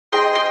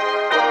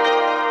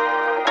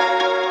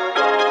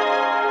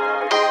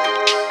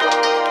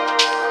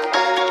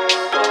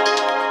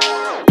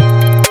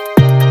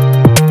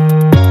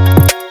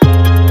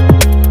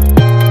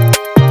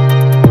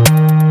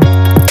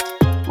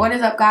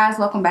guys,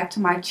 welcome back to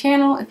my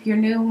channel. If you're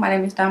new, my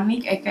name is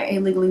Dominique, aka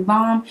Legally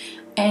Bomb,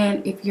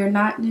 and if you're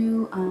not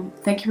new,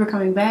 thank you for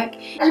coming back.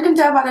 As you can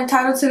tell by the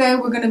title, today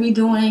we're going to be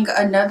doing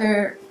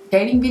another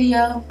dating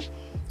video,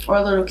 or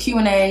a little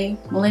Q&A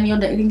millennial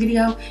dating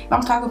video. If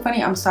I'm talking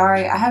funny, I'm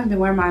sorry. I haven't been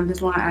wearing my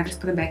Invisalign. I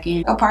just put it back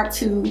in. Part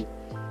 2,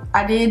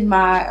 I did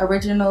my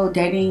original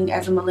dating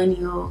as a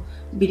millennial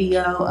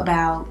video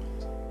about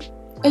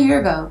a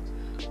year ago.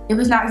 It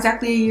was not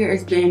exactly a year,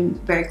 it's been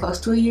very close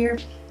to a year.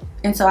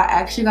 And so I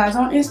asked you guys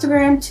on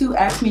Instagram to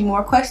ask me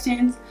more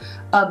questions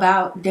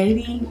about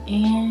dating,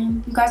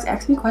 and you guys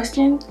asked me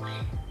questions,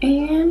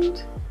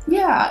 and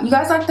yeah, you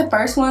guys liked the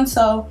first one,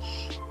 so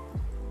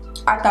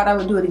I thought I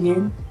would do it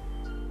again,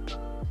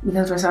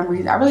 because for some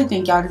reason I really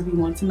think y'all just be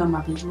wanting to know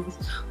my business,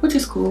 which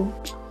is cool.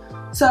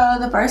 So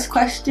the first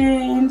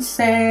question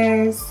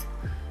says,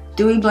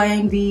 do we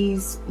blame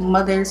these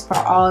mothers for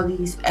all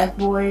these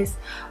F-boys?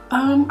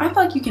 I feel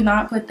like you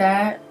cannot put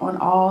that on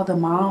all the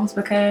moms,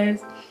 because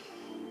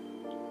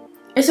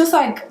it's just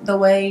like the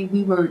way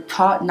we were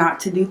taught not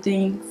to do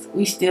things,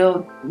 we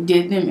still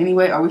did them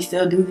anyway, or we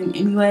still do them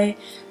anyway.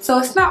 So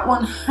it's not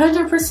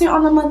 100%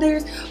 on the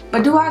mothers,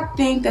 but do I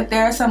think that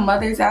there are some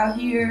mothers out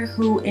here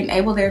who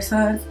enable their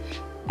sons?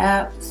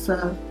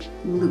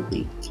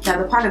 Absolutely. Now,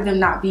 the part of them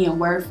not being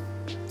worth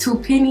 2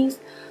 pennies,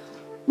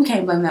 we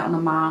can't blame that on the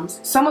moms.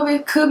 Some of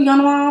it could be on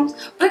the moms,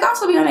 but it could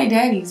also be on their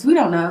daddies. We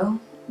don't know.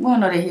 We don't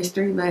know their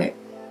history, but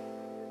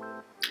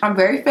I'm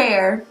very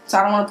fair, so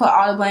I don't want to put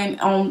all the blame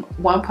on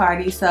one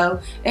party. So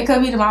it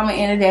could be the mama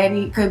and the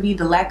daddy, it could be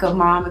the lack of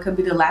mom, it could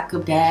be the lack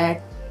of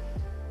dad.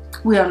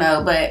 We don't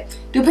know, but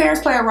do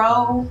parents play a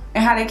role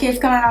in how their kids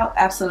come out?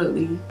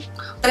 Absolutely.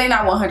 But they're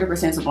not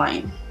 100% to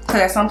blame,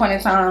 because at some point in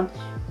time,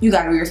 you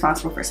got to be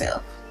responsible for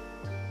self.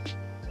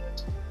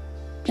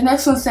 The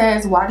next one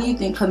says, why do you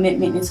think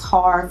commitment is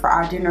hard for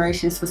our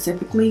generation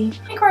specifically?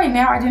 I think right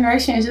now our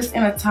generation is just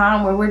in a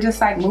time where we're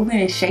just like moving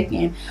and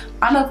shaking.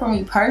 I know for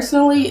me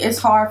personally, it's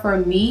hard for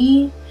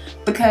me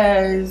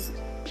because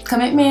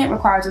commitment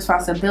requires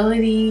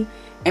responsibility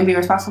and being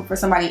responsible for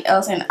somebody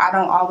else, and I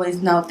don't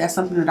always know if that's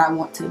something that I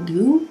want to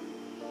do.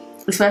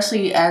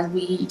 Especially as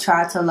we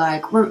try to,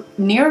 like, we're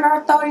nearing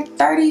our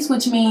 30s,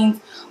 which means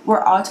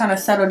we're all trying to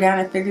settle down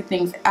and figure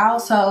things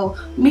out. So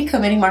me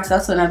committing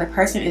myself to another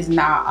person is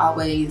not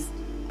always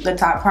the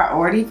top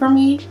priority for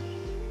me.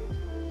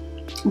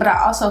 But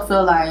I also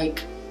feel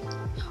like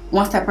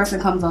once that person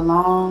comes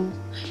along,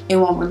 it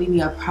won't really be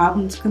a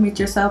problem to commit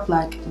yourself.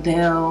 Like,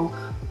 they'll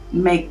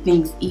make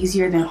things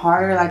easier than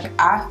harder. Like,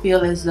 I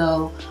feel as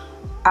though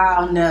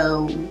I'll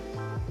know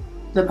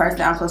the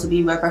person I'm supposed to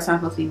be with, the person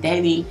I'm supposed to be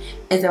dating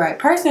is the right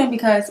person,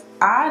 because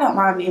I don't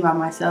mind being by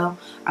myself.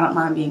 I don't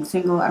mind being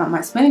single. I don't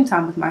mind spending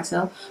time with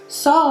myself.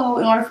 So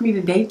in order for me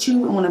to date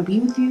you and want to be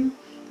with you,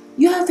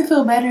 you have to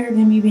feel better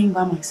than me being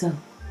by myself.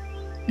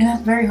 And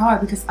that's very hard,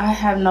 because I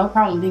have no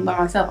problem being by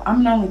myself. I'm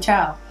an only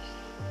child.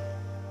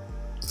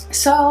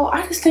 So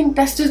I just think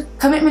that's just,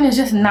 commitment is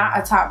just not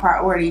a top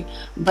priority.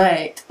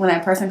 But when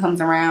that person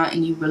comes around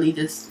and you really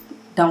just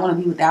don't want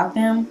to be without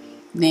them,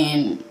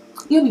 then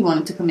you'll be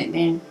wanting to commit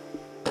then.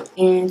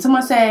 And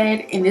someone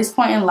said, in this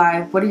point in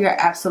life, what are your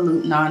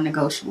absolute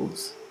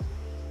non-negotiables?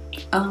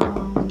 I've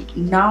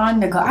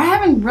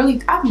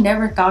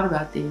never thought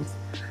about this.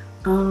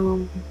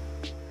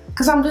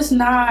 Because I'm just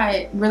not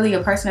really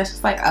a person that's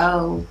just like,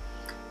 oh,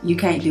 you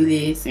can't do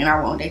this and I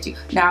won't date you.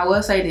 Now, I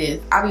will say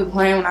this. I be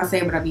playing when I say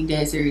it, but I be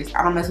dead serious.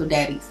 I don't mess with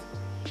daddies.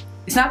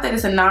 It's not that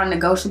it's a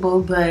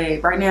non-negotiable,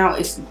 but right now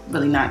it's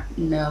really not.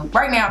 No.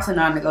 Right now it's a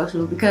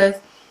non-negotiable, because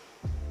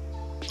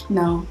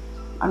no,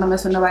 I don't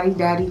mess with nobody's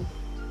daddy.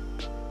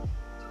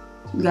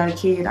 You got a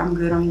kid, I'm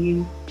good on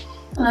you.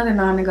 Another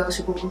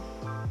non-negotiable.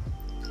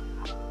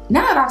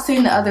 Now that I've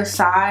seen the other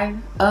side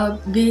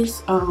of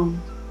this,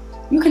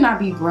 you cannot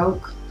be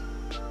broke.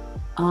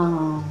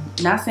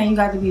 Not saying you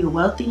got to be the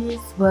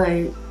wealthiest,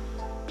 but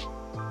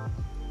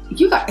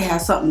you got to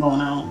have something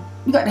going on.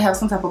 You got to have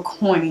some type of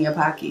coin in your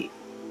pocket.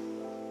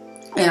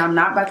 And I'm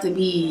not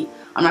the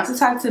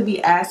type to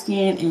be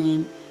asking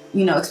and,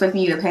 you know,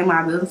 expecting you to pay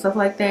my bills and stuff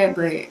like that.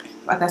 But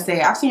like I said,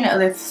 I've seen the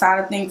other side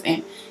of things,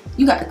 and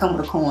you got to come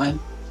with a coin.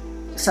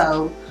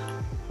 So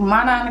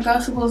my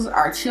non-negotiables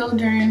are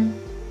children,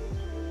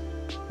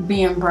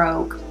 being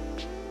broke.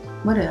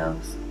 What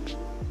else?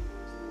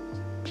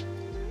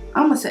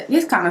 I'm gonna say,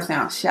 this kind of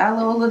sounds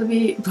shallow a little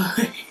bit,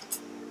 but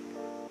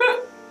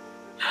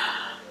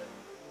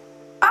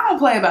I don't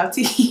play about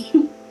teeth.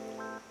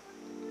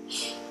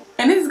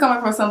 And this is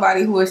coming from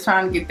somebody who is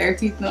trying to get their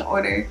teeth in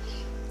order.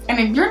 And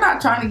if you're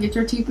not trying to get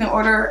your teeth in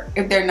order,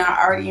 if they're not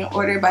already in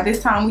order, by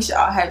this time we should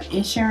all have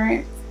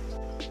insurance.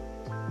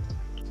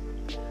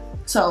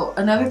 So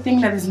another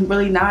thing that is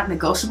really not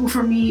negotiable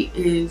for me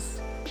is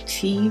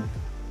teeth.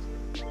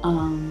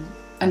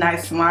 A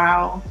nice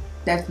smile.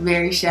 That's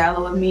very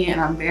shallow of me,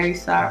 and I'm very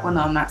sorry. Well,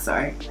 no, I'm not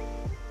sorry,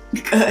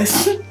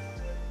 because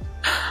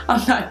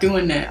I'm not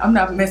doing that. I'm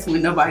not messing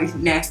with nobody's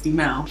nasty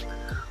mouth.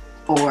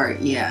 Or,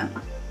 yeah.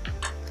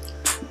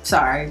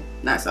 Sorry,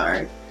 not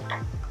sorry.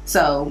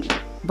 So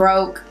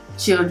broke,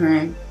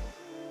 children,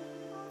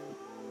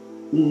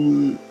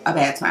 a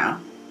bad smile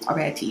or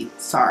bad teeth.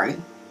 Sorry.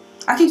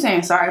 I keep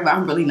saying sorry, but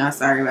I'm really not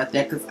sorry about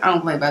that because I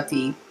don't play about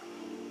teeth.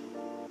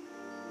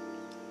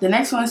 The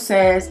next one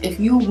says, if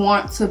you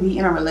want to be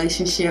in a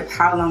relationship,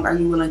 how long are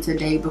you willing to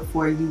date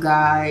before you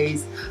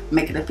guys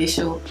make it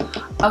official?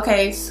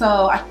 Okay,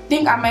 so I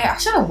think I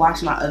should have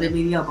watched my other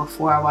video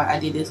before I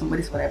did this one, but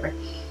it's whatever.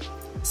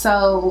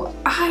 So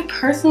I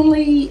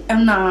personally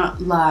am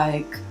not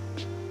like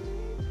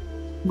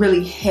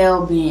really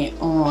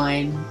hell-bent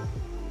on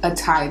a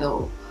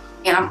title,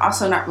 and I'm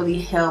also not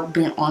really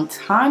hell-bent on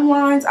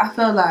timelines. I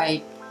feel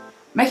like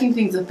making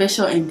things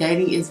official and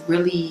dating is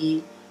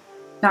really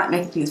not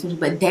making things official,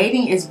 but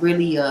dating is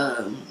really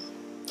a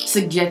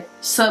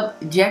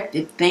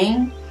subjective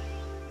thing,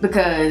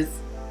 because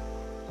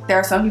there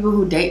are some people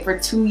who date for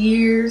 2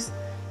 years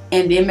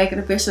and then make it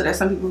official. There's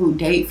some people who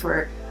date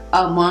for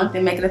a month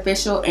and make it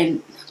official,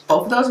 and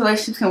both of those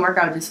relationships can work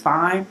out just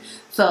fine.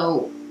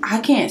 So I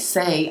can't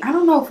say. I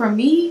don't know. For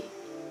me,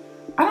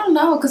 I don't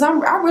know, because I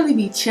really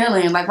be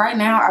chilling. Like right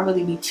now, I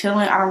really be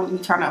chilling. I don't really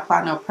be trying to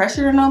apply no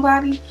pressure to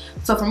nobody.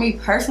 So for me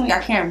personally, I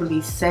can't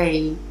really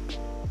say.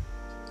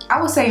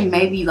 I would say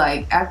maybe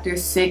like after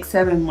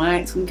 6-7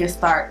 months, we can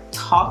start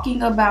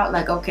talking about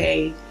like,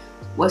 okay,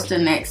 what's the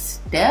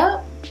next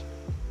step?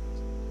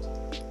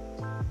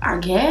 I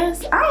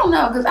guess. I don't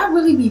know, because I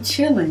really be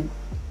chilling.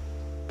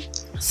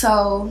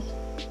 So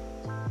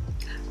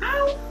I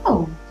don't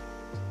know.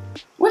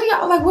 What do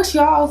y'all like? What's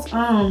y'all's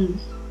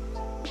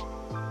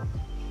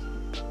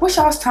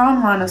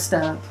timeline of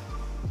stuff?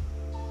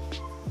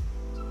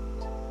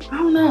 I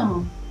don't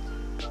know.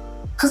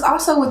 Cause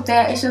also with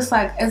that, it's just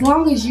like, as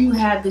long as you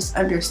have this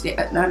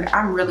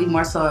I'm really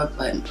more so of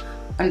an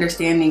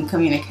understanding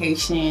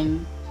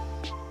communication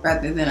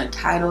rather than a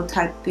title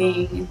type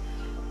thing.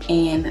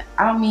 And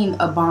I don't mean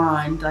a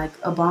bond, like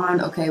a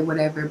bond, okay,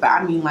 whatever, but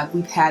I mean like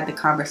we've had the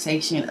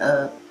conversation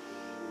of,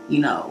 you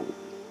know,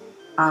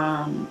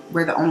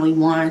 we're the only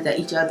ones that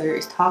each other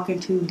is talking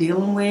to,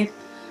 dealing with,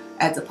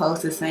 as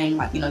opposed to saying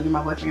like, you know, you're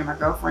my boyfriend, you're my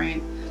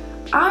girlfriend.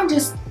 I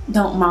just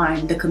don't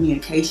mind the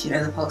communication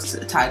as opposed to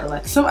the title.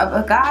 Like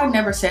a guy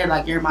never said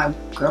like, you're my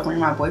girlfriend,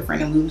 you're my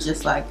boyfriend, and we was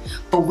just like,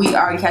 but we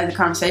already had the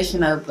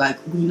conversation of like,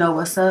 we know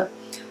what's up.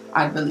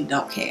 I really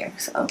don't care.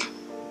 So,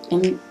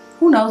 and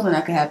who knows when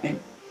that could happen.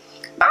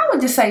 I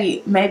would just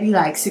say maybe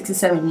like 6 to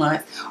 7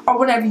 months, or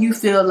whatever you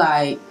feel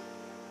like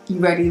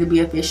you're ready to be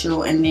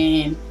official, and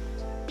then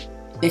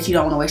that you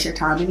don't want to waste your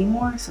time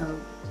anymore. So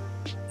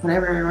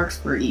whatever works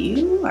for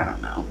you. I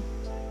don't know.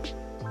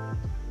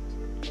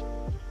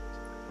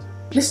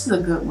 This is a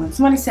good one.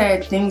 Somebody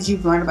said things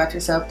you've learned about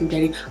yourself through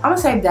dating. I'm gonna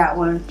save that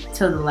one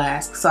till the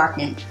last so I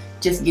can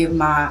just give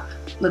my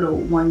little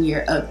 1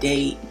 year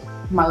update,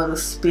 my little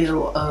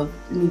spill of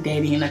me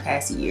dating in the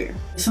past year.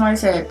 Somebody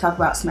said talk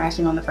about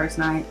smashing on the first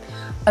night.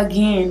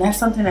 Again, that's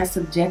something that's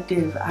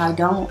subjective. I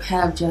don't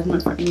have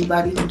judgment for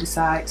anybody who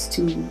decides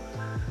to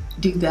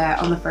do that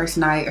on the first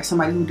night, or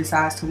somebody who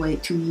decides to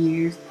wait 2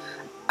 years.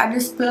 I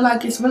just feel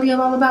like it's really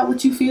all about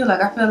what you feel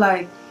like. I feel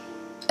like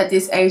at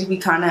this age, we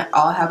kind of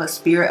all have a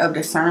spirit of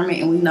discernment,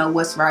 and we know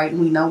what's right and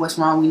we know what's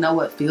wrong. We know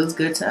what feels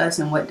good to us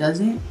and what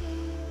doesn't.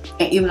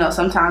 And even though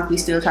sometimes we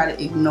still try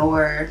to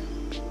ignore,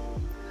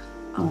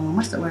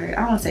 what's the word?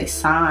 I don't want to say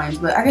signs,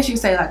 but I guess you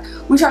could say like,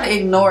 we try to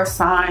ignore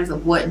signs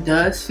of what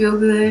does feel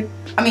good.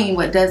 I mean,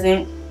 what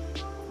doesn't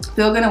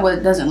feel good and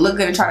what doesn't look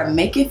good, and try to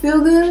make it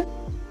feel good.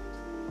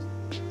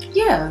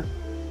 Yeah.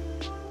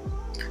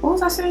 What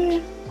was I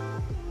saying?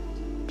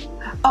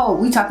 Oh,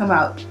 we talking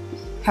about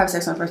have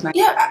sex on the first night.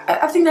 Yeah,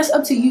 I think that's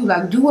up to you.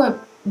 Like, do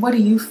what do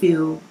you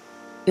feel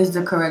is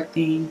the correct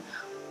thing?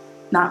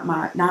 Not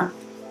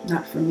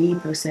for me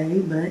per se,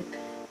 but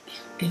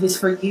if it's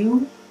for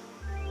you,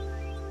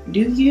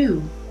 do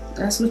you.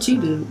 That's what you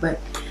do. But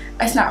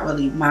that's not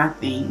really my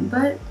thing.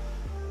 But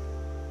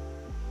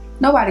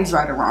nobody's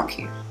right or wrong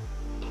here.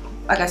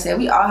 Like I said,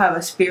 we all have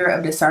a spirit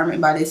of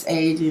discernment by this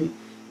age, and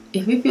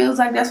if it feels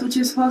like that's what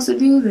you're supposed to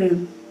do,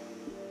 then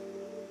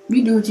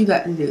you do what you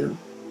got to do.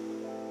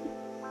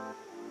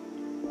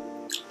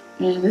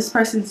 And this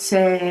person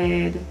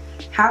said,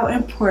 how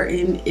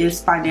important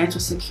is financial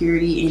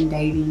security in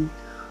dating?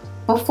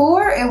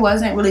 Before, it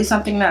wasn't really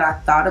something that I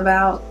thought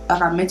about, like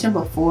I mentioned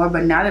before,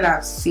 but now that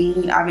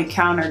I've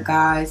encountered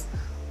guys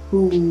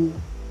who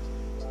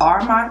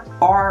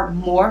are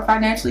more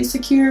financially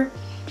secure,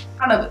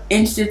 kind of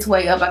inched its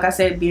way up. Like I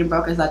said, being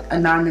broke is like a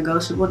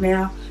non-negotiable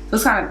now. So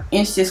it's kind of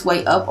inched its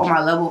way up on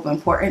my level of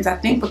importance. I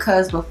think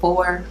because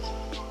before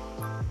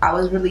I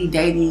was really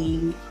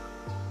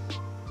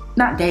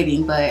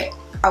but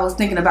I was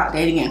thinking about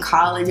dating in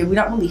college, and we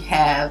didn't really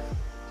have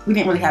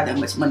that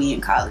much money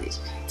in college.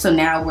 So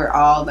now we're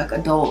all like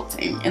adults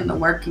and in the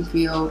working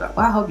field. Well,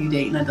 I hope you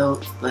dating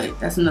adults, but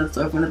that's another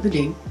story for another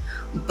day.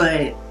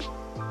 But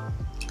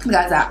the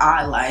guys that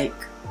I like,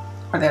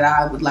 or that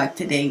I would like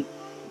to date,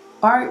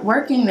 are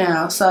working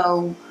now.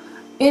 So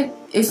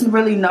it's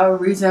really no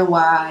reason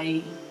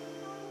why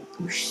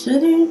you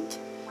shouldn't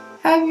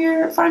have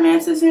your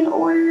finances in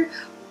order.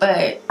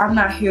 But I'm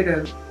not here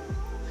to,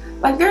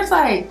 like, there's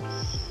like,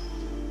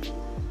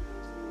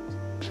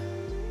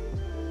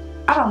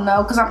 I don't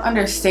know, because I'm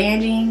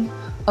understanding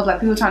of like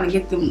people trying to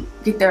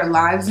get their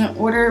lives in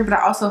order, but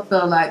I also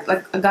feel like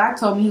a guy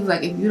told me, he was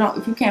like,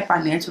 if you can't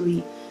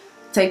financially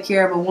take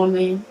care of a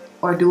woman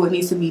or do what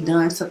needs to be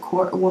done to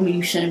support a woman,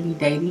 you shouldn't be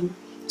dating.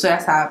 So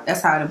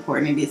that's how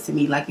important it is to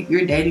me. Like, if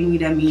you're dating me,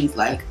 that means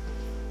like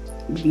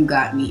you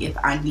got me if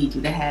I need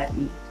you to have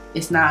me.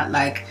 It's not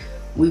like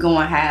we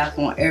gonna have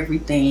on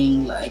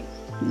everything. Like,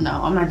 no,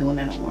 I'm not doing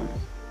that no more.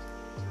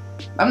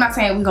 I'm not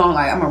saying we gonna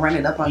like I'm gonna run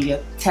it up on your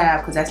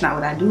tab, because that's not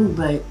what I do,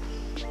 but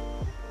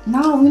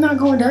no, we're not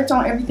going Dutch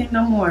on everything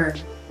no more.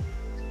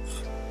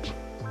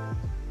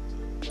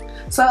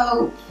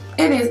 So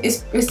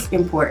it's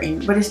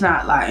important, but it's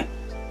not like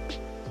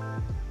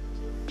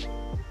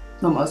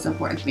the most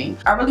important thing.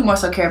 I really more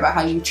so care about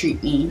how you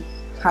treat me,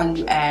 how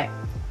you act,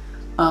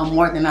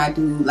 more than I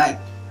do. Like,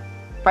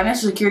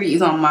 financial security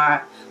is on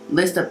my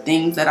list of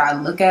things that I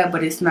look at,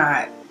 but it's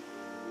not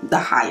the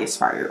highest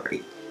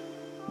priority.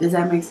 Does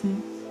that make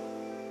sense?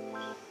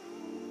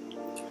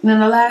 And then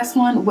the last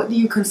one, what do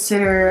you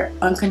consider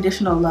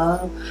unconditional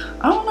love?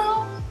 I don't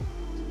know.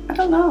 I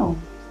don't know.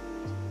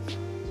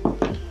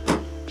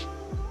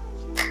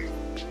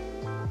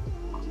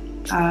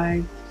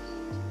 I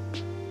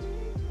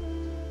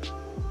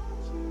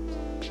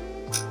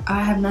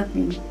have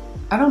nothing.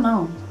 I don't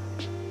know.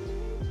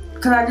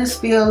 Because I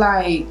just feel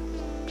like,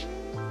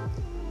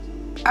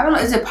 I don't know,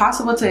 is it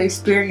possible to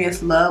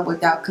experience love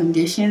without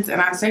conditions?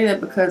 And I say that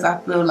because I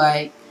feel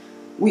like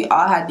we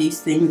all have these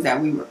things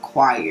that we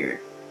require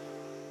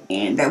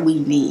and that we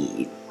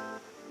need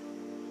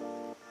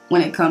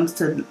when it comes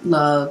to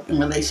love and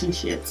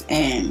relationships.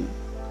 And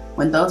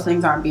when those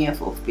things aren't being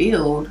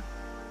fulfilled,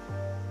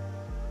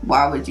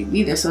 why would you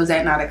be there? So is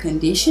that not a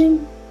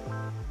condition?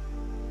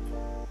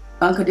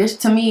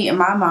 To me, in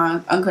my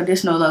mind,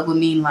 unconditional love would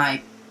mean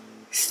like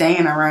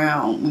staying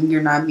around when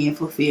you're not being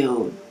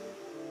fulfilled,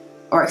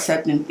 or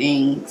accepting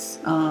things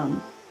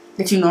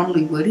that you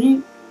normally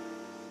wouldn't.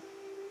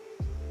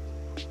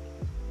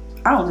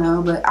 I don't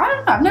know, but I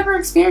don't know. I've never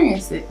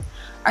experienced it.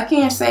 I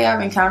can't say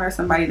I've encountered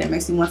somebody that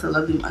makes me want to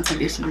love them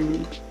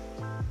unconditionally.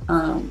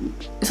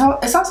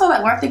 It's also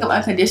like, when I think of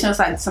unconditional, it's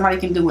like somebody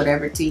can do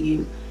whatever to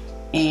you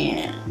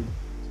and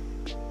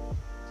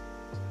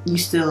you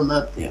still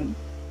love them.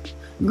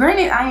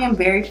 Granted, I am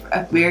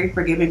a very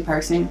forgiving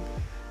person,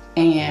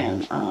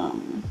 and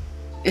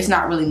it's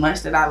not really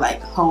much that I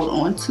like hold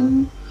on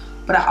to,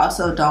 but I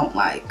also don't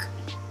like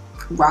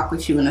rock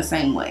with you in the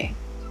same way.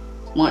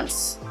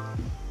 Once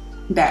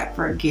that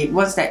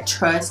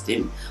trust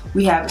and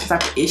we have this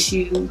type of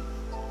issue.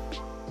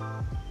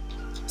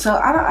 So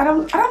I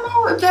don't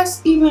know if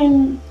that's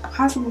even a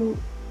possible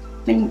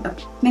thing,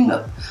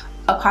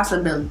 a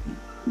possibility.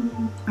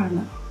 I don't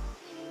know.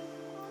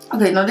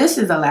 Okay, no, this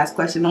is the last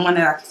question, the one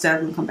that I said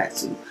I'm gonna come back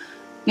to.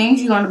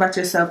 Things you learned about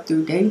yourself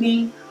through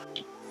dating.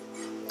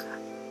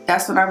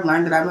 That's when I've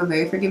learned that I'm a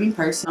very forgiving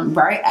person.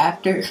 Right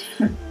after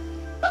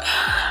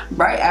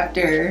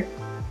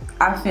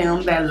I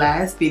filmed that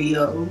last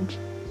video,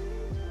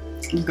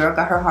 the girl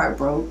got her heart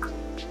broke,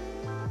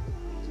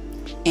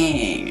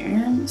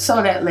 and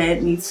so that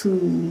led me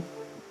to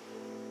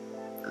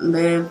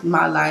live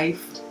my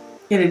life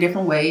in a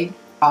different way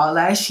all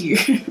last year.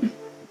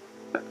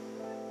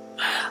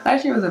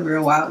 Last year was a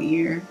real wild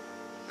year.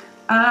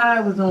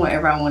 I was doing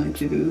whatever I wanted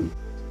to do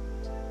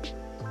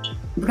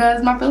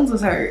because my feelings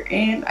was hurt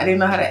and I didn't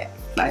know how to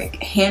like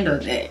handle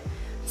that.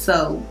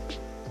 So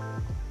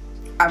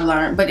I've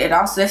learned, but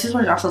that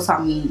situation also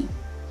taught me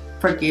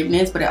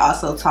forgiveness, but it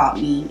also taught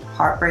me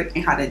heartbreak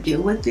and how to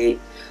deal with it.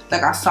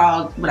 Like, I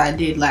saw what I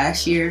did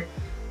last year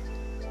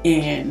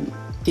and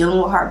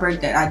dealing with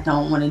heartbreak that I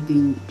don't want to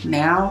do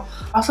now.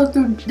 Also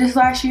through this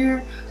last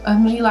year of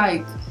me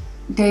like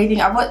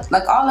dating, I was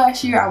like, all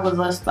last year I was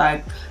just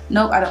like,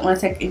 nope, I don't want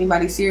to take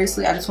anybody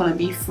seriously. I just want to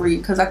be free,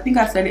 because I think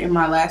I said it in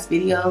my last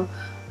video.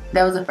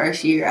 That was the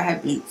first year I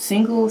had been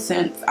single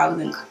since I was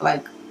in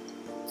like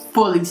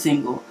fully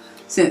single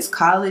since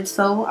college.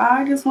 So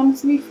I just wanted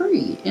to be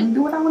free and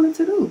do what I wanted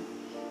to do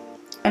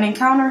and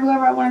encounter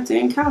whoever I wanted to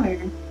encounter.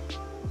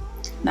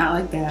 Not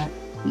like that.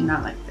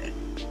 Not like that.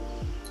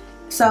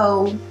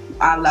 So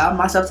I allowed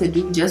myself to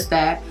do just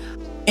that.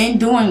 In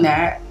doing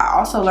that, I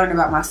also learned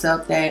about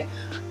myself that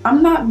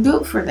I'm not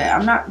built for that.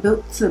 I'm not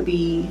built to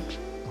be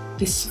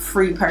this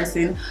free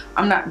person.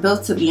 I'm not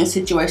built to be in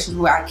situations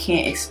where I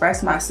can't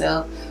express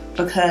myself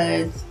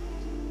because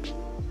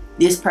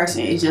this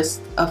person is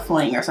just a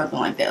fling or something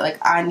like that. Like,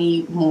 I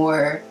need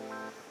more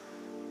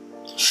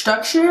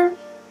structure.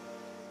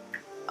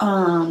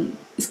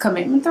 Is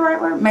commitment the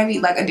right word? Maybe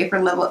like a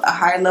different level, a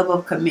higher level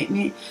of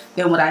commitment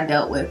than what I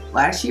dealt with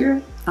last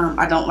year.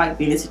 I don't like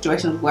being in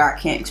situations where I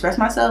can't express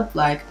myself.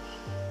 Like,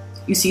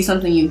 you see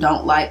something you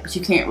don't like, but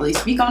you can't really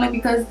speak on it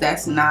because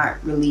that's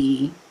not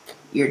really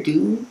your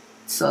due.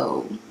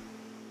 So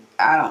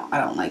I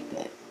don't like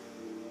that,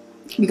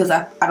 because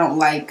I don't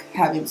like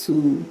having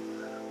to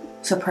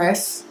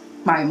suppress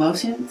my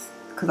emotions,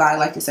 because I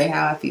like to say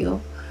how I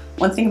feel.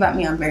 One thing about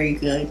me, I'm very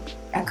good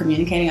at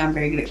communicating. I'm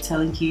very good at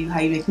telling you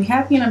how you make me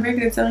happy, and I'm very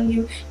good at telling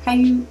you how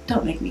you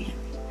don't make me happy.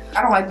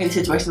 I don't like being in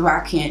situations where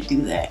I can't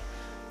do that,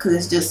 because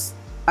it's just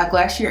like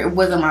last year it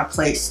wasn't my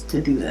place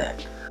to do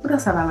that. What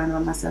else have I learned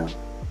about myself?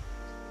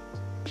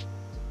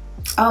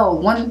 Oh,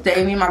 one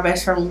day me and my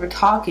best friend, we were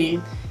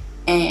talking,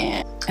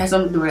 and I had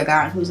something to do with a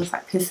guy who was just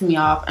like pissing me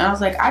off, and I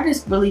was like,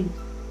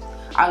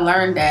 I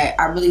learned that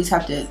I really just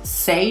have to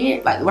say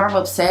it. Like when I'm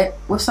upset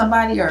with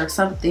somebody or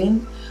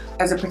something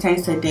as it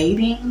pertains to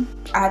dating,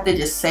 I have to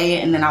just say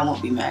it and then I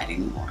won't be mad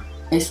anymore.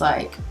 It's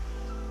like,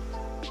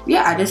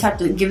 yeah, I just have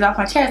to get it off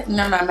my chest and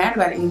I'm not mad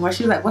about it anymore.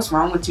 She was like, what's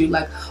wrong with you?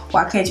 Like,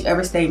 why can't you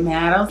ever stay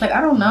mad? I was like, I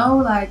don't know.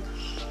 Like,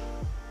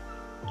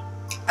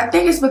 I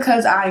think it's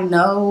because I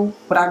know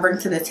what I bring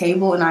to the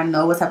table and I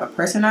know what type of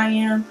person I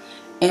am.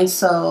 And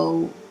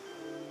so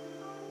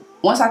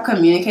once I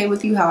communicate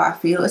with you how I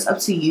feel, it's up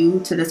to you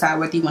to decide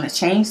whether you want to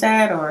change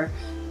that, or,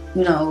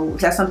 you know,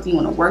 if that's something you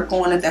want to work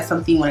on, if that's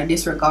something you want to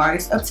disregard.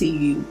 It's up to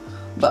you.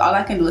 But all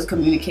I can do is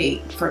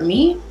communicate for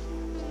me.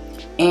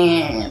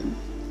 And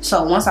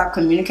so once I've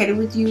communicated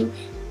with you,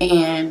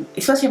 and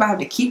especially if I have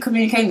to keep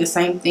communicating the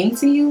same thing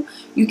to you,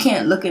 you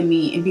can't look at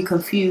me and be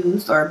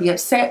confused or be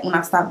upset when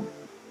I stop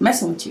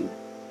messing with you,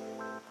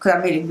 because I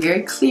made it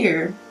very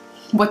clear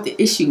what the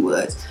issue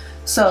was.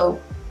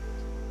 So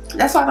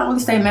that's why I don't really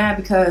stay mad,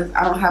 because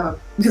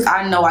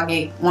I know I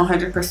gave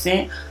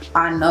 100%.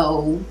 I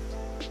know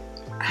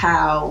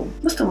how,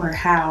 what's the word,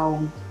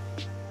 how,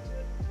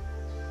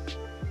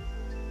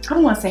 I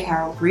don't want to say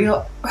how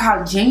real,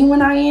 how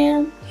genuine I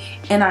am.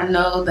 And I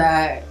know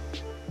that,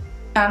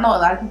 I know a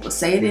lot of people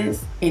say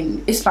this,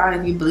 and it's fine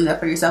if you believe that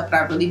for yourself, but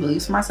I really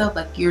believe for myself,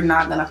 like, you're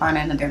not gonna find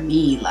another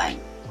me. Like,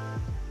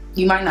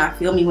 you might not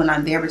feel me when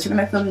I'm there, but you're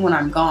gonna feel me when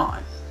I'm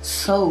gone.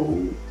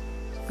 So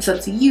it's up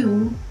to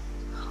you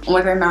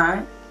whether or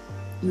not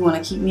you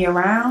want to keep me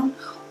around,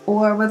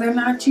 or whether or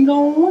not you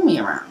don't want me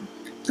around.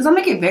 Because I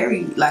make it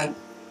very like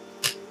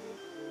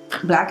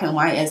black and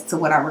white as to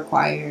what I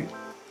require.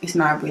 It's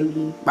not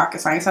really rocket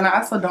science, and I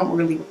also don't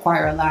really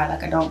require a lot.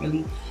 Like, I don't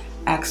really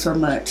ask for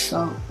much.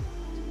 So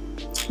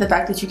the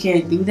fact that you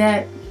can't do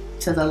that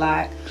says a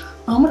lot.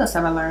 What else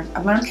have I learned?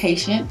 I've learned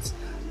patience,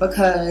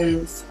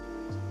 because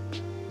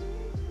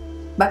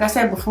like I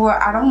said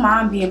before, I don't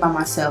mind being by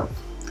myself.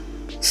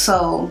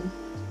 So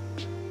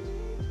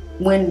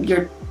when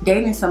you're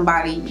dating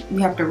somebody, you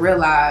have to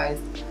realize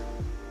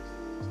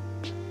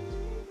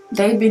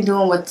they've been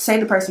doing what, say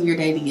the person you're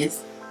dating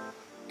is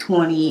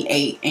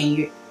 28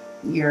 and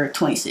you're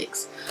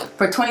 26.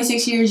 For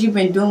 26 years, you've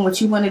been doing what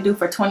you want to do.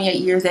 For 28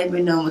 years, they've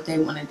been doing what they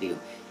want to do.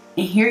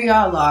 And here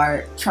y'all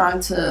are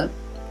trying to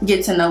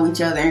get to know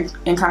each other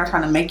and kind of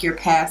trying to make your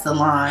paths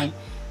align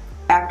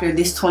after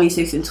this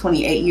 26 and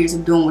 28 years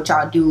of doing what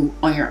y'all do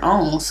on your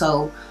own.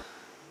 So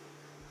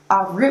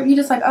off rip, you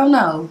just like, oh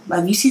no.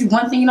 Like, you see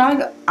one thing, you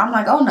know, I'm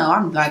like, oh no,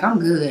 I'm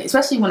good.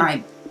 Especially when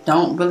I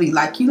don't really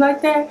like you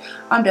like that,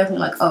 I'm definitely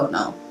like, oh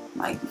no,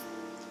 like,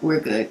 we're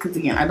good. Because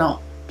again, I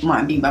don't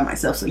mind being by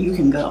myself, so you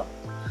can go.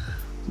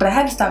 But I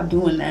had to stop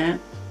doing that,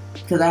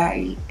 because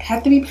I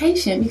have to be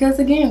patient, because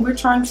again, we're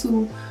trying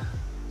to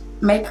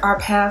make our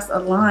paths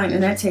align,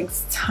 and that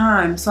takes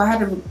time. So I had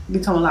to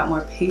become a lot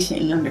more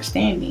patient and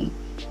understanding.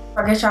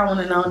 I guess y'all want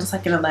to know, just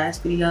like in the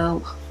last video,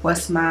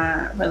 what's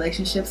my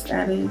relationship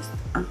status.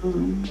 I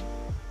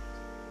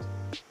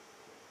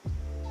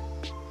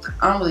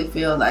don't really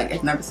feel like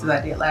as nervous as I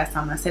did last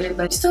time I said it,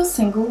 but still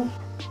single,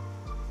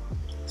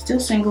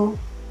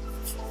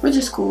 which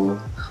is cool.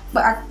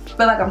 But I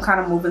feel like I'm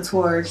kind of moving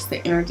towards the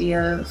energy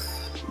of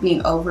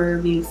being over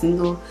being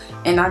single,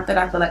 and not that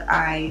I feel like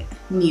I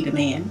need a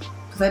man,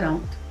 because I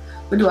don't.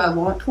 But do I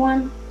want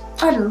one?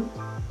 I do.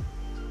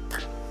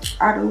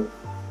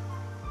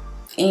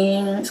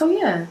 And so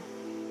yeah,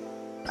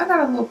 I got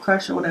a little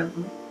crush or whatever.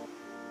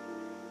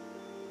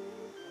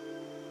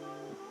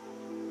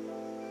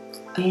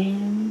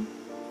 And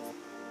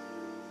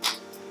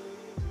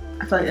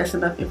I feel like that's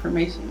enough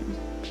information.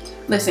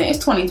 Listen, it's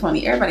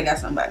 2020. Everybody got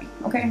somebody,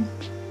 okay?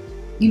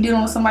 You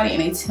dealing with somebody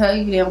and they tell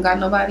you they don't got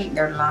nobody,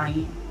 they're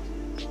lying.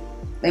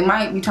 They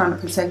might be trying to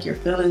protect your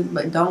feelings,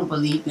 but don't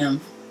believe them.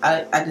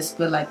 I just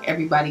feel like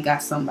everybody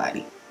got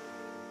somebody.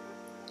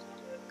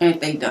 And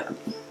if they don't,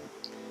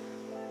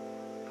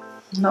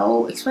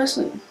 no,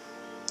 especially,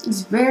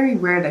 it's very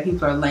rare that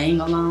people are laying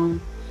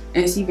alone.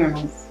 And it's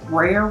even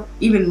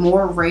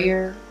more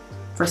rare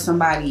for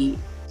somebody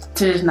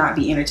to just not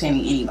be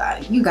entertaining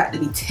anybody. You got to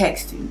be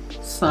texting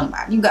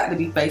somebody. You got to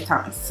be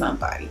FaceTiming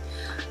somebody.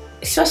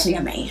 Especially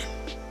a man.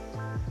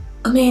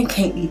 A man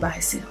can't be by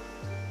himself.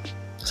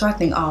 So I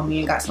think all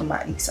men got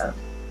somebody. So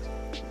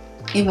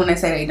even when they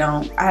say they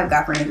don't, I have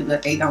got friends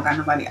that they don't got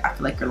nobody. I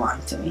feel like you're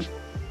lying to me.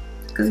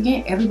 Because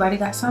again, everybody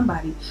got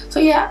somebody.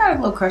 So yeah, I got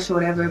a little crush or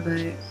whatever,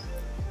 but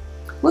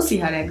we'll see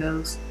how that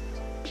goes.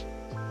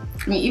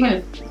 I mean, even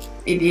if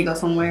it did go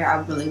somewhere, I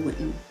really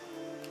wouldn't.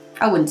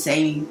 I wouldn't say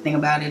anything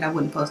about it. I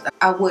wouldn't post that.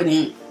 I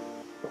wouldn't.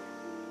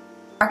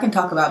 I can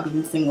talk about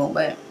being single,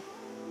 but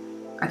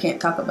I can't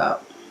talk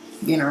about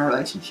being in a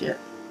relationship.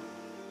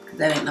 Because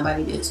that ain't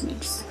nobody's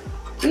business.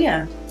 But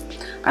yeah,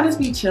 I just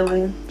be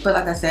chilling. But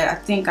like I said, I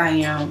think I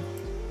am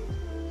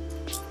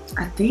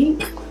I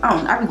think, I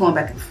don't know, I be going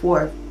back and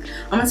forth.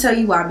 I'm gonna tell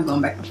you why I be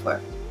going back and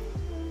forth.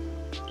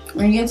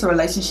 When you get into a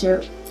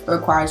relationship, it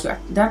requires you,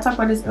 did I talk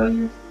about this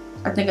earlier?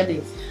 I think I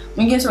did.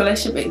 When you get into a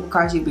relationship, it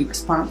requires you to be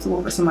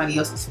responsible for somebody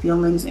else's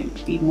feelings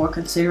and be more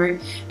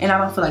considerate. And I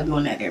don't feel like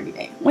doing that every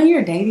day. When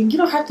you're dating, you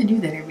don't have to do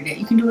that every day.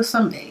 You can do it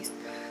some days.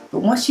 But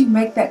once you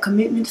make that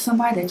commitment to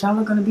somebody that y'all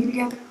are gonna be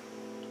together,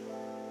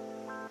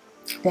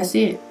 that's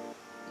it.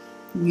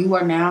 You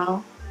are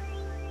now,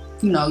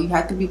 you know, you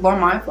have to be more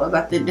mindful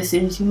about the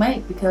decisions you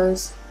make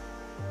because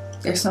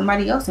there's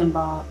somebody else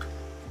involved.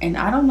 And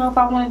I don't know if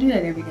I want to do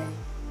that every day.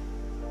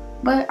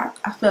 But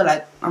I feel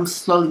like I'm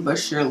slowly but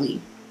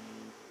surely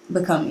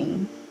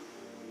becoming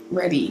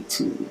ready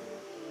to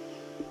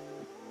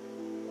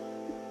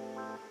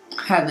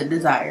have the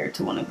desire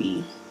to want to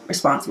be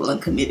responsible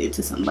and committed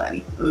to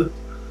somebody. I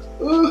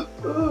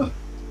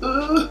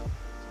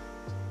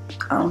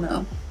don't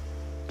know.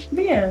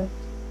 But yeah,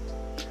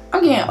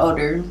 I'm getting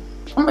older.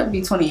 I'm about to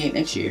be 28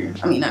 next year.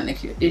 I mean, not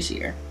next year, this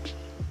year.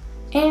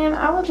 And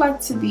I would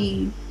like to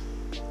be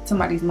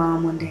somebody's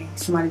mom one day,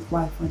 somebody's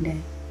wife one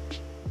day.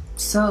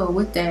 So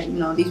with that, you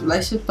know, these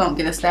relationships don't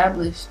get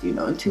established, you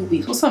know, in 2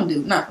 weeks. Well, some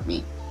do, not for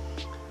me.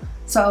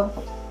 So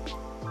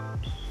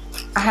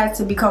I had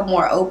to become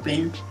more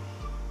open.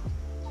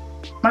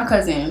 My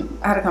cousin,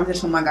 I had a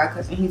conversation with my guy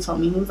cousin. He told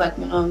me, he was like,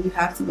 you know, you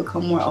have to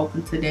become more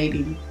open to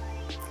dating.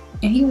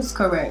 And he was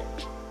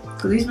correct.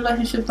 Because these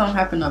relationships don't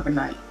happen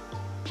overnight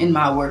in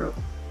my world.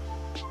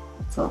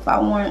 So if I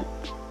want,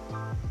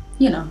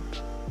 you know,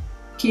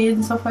 kids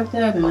and stuff like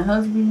that and a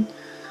husband,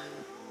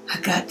 I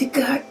got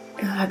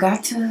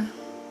to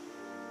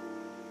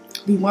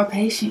be more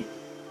patient,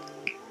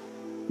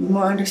 be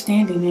more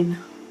understanding, and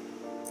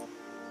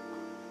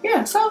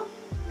yeah, so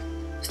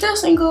still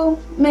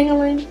single,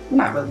 mingling,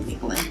 not really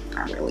mingling,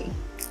 not really.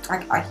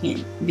 I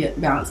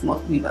can't balance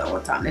multiple people at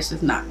one time. That's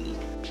just not me.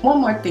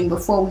 One more thing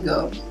before we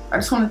go, I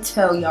just want to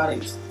tell y'all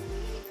this.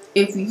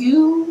 If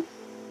you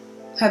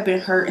have been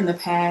hurt in the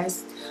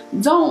past,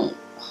 don't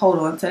hold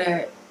on to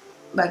that.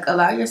 Like,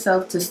 allow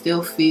yourself to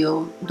still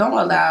feel. Don't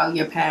allow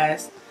your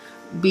past,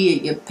 be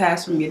it your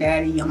past from your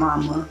daddy, your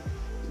mama,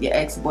 your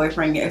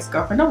ex-boyfriend, your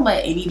ex-girlfriend. Don't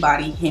let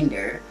anybody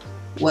hinder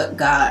what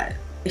God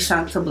is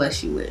trying to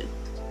bless you with.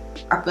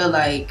 I feel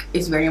like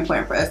it's very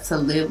important for us to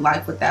live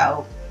life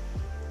without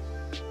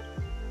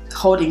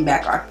holding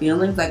back our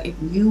feelings. Like, if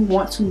you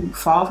want to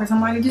fall for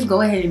somebody, just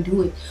go ahead and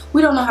do it.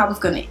 We don't know how it's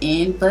going to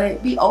end,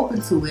 but be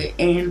open to it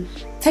and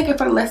take it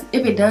for the lesson.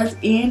 If it does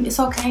end, it's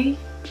okay.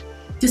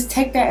 Just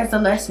take that as a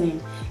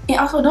lesson. And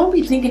also, don't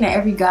be thinking that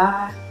every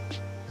guy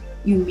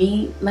you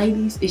meet,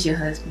 ladies, is your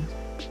husband.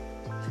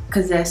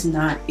 Because that's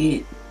not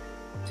it.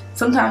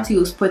 Sometimes he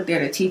was put there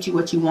to teach you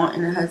what you want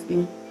in a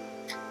husband.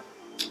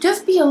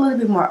 Just be a little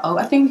bit more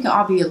open. I think we can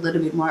all be a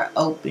little bit more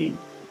open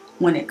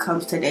when it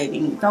comes to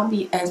dating. Don't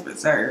be as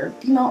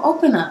reserved. You know,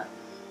 open up.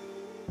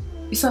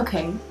 It's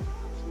okay.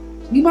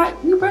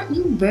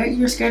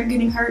 You're scared of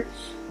getting hurt.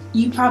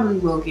 You probably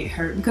will get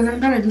hurt because they're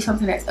gonna do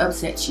something that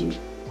upsets you.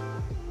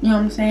 You know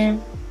what I'm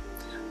saying?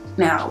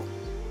 Now,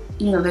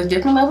 you know, there's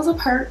different levels of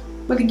hurt,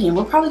 but again,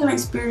 we're probably gonna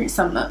experience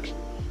some of it.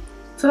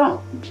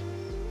 So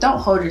don't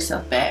hold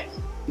yourself back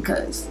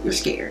because you're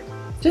scared.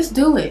 Just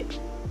do it.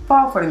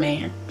 Fall for the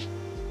man.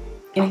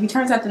 And if he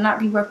turns out to not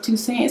be worth 2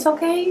 cents, it's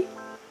okay.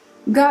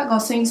 God gonna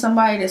send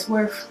somebody that's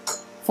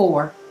worth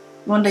 4.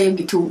 One day you'll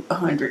get to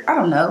 100. I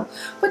don't know.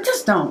 But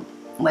just don't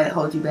let it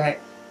hold you back.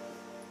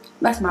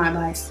 That's my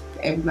advice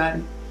to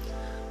everybody.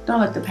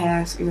 Don't let the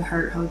past or your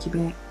hurt hold you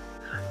back.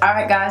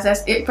 Alright guys,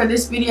 that's it for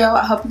this video.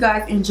 I hope you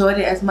guys enjoyed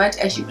it as much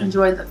as you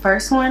enjoyed the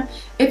first one.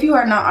 If you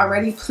are not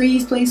already,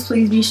 please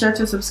be sure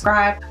to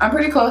subscribe. I'm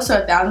pretty close to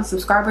 1,000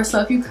 subscribers, so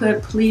if you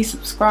could please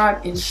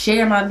subscribe and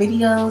share my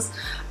videos.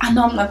 I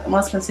know I'm not the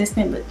most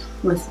consistent, but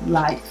listen,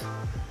 life.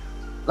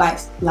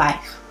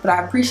 But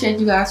I appreciate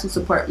you guys who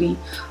support me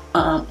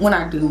when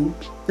I do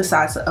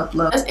decide to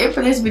upload. That's it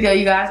for this video,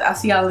 you guys. I'll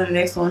see y'all in the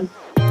next one.